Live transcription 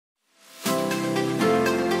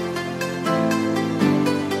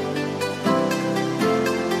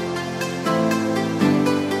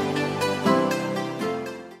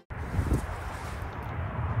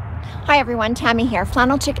Hi everyone, Tammy here,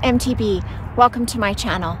 Flannel Chick MTB. Welcome to my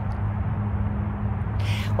channel.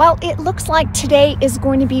 Well, it looks like today is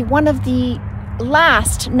going to be one of the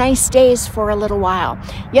last nice days for a little while.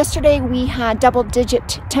 Yesterday we had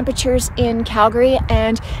double-digit temperatures in Calgary,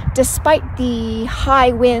 and despite the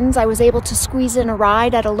high winds, I was able to squeeze in a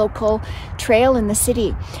ride at a local trail in the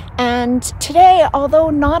city. And today, although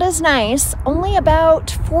not as nice, only about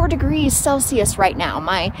 4 degrees Celsius right now.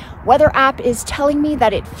 My weather app is telling me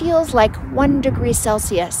that it feels like 1 degree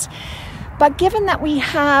Celsius. But given that we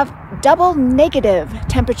have double negative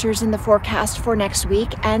temperatures in the forecast for next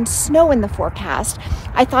week and snow in the forecast,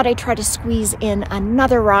 I thought I'd try to squeeze in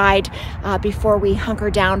another ride before we hunker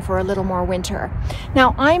down for a little more winter.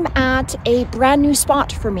 Now, I'm at a brand new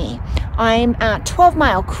spot for me. I'm at 12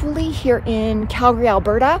 Mile Coulee here in Calgary,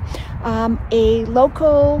 Alberta, a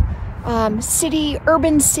local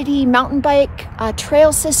urban city mountain bike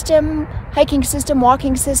trail system, hiking system,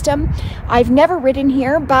 walking system. I've never ridden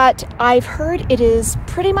here, but I've heard it is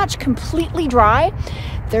pretty much completely dry.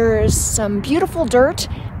 There's some beautiful dirt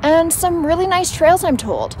and some really nice trails, I'm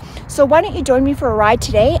told. So why don't you join me for a ride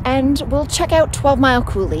today and we'll check out 12 Mile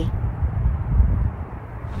Coulee.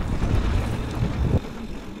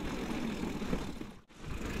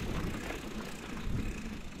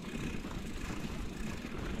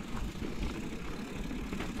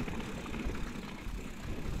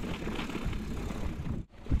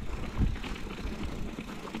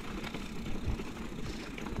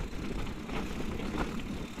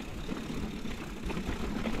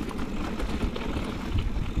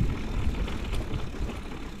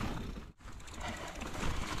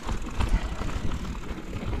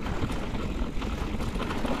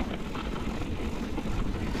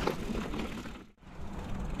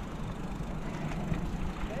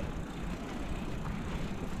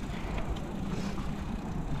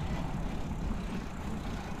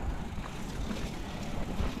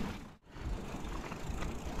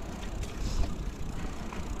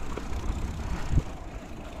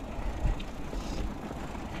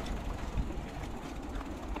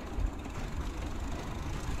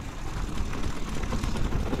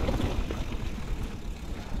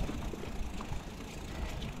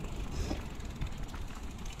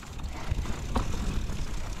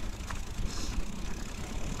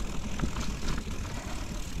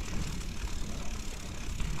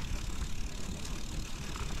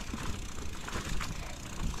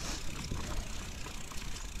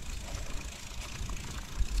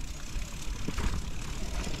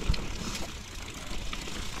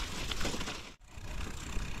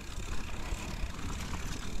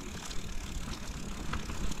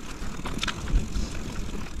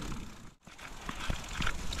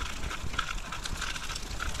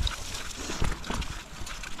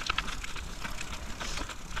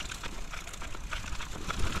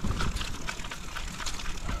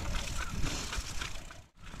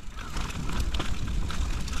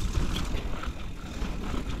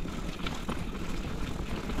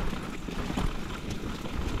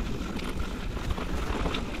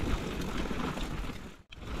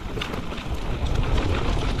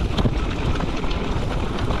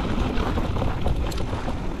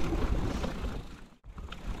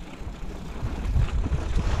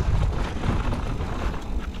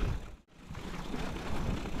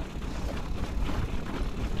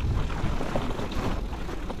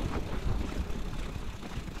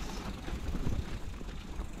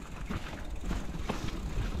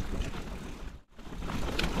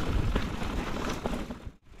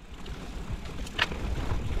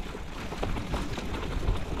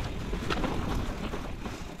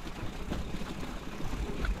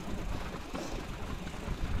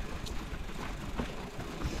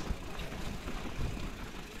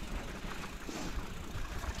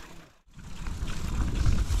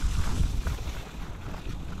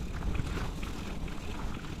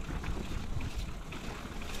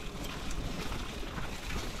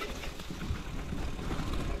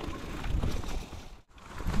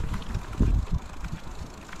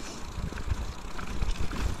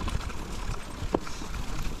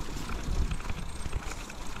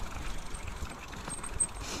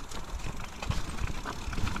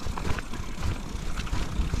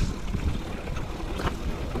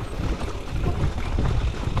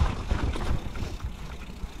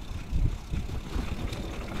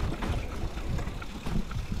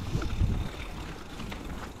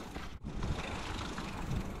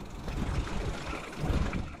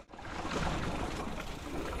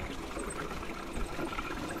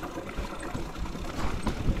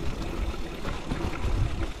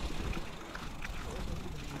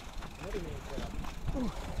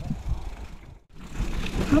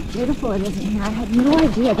 how beautiful it is in here. I had no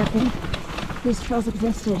idea that these trails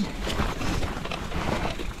existed.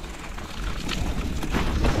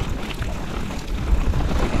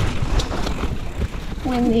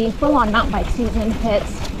 When the full-on mountain bike season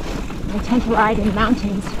hits, I tend to ride in the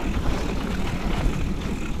mountains.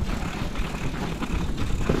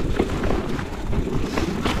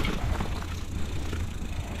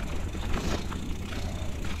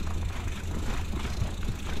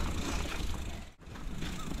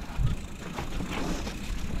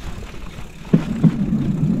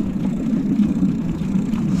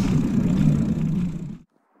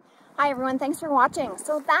 Hi everyone, thanks for watching.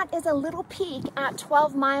 So that is a little peek at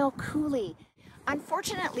 12 Mile Coulee.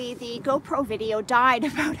 Unfortunately, the GoPro video died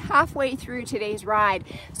about halfway through today's ride,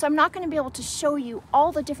 so I'm not going to be able to show you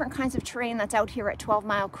all the different kinds of terrain that's out here at 12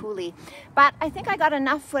 Mile Coulee. But I think I got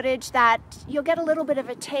enough footage that you'll get a little bit of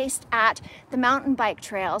a taste at the mountain bike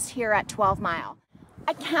trails here at 12 Mile.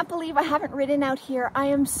 I can't believe I haven't ridden out here. I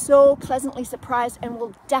am so pleasantly surprised and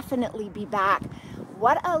will definitely be back.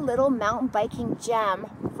 What a little mountain biking gem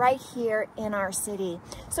right here in our city.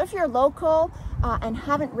 So if you're local and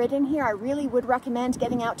haven't ridden here, I really would recommend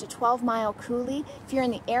getting out to 12 Mile Coulee. If you're in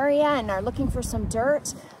the area and are looking for some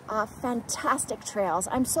dirt, fantastic trails.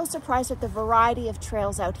 I'm so surprised at the variety of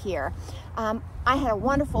trails out here. I had a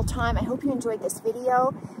wonderful time. I hope you enjoyed this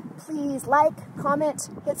video. Please like, comment,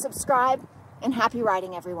 hit subscribe, and happy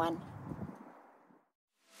riding, everyone.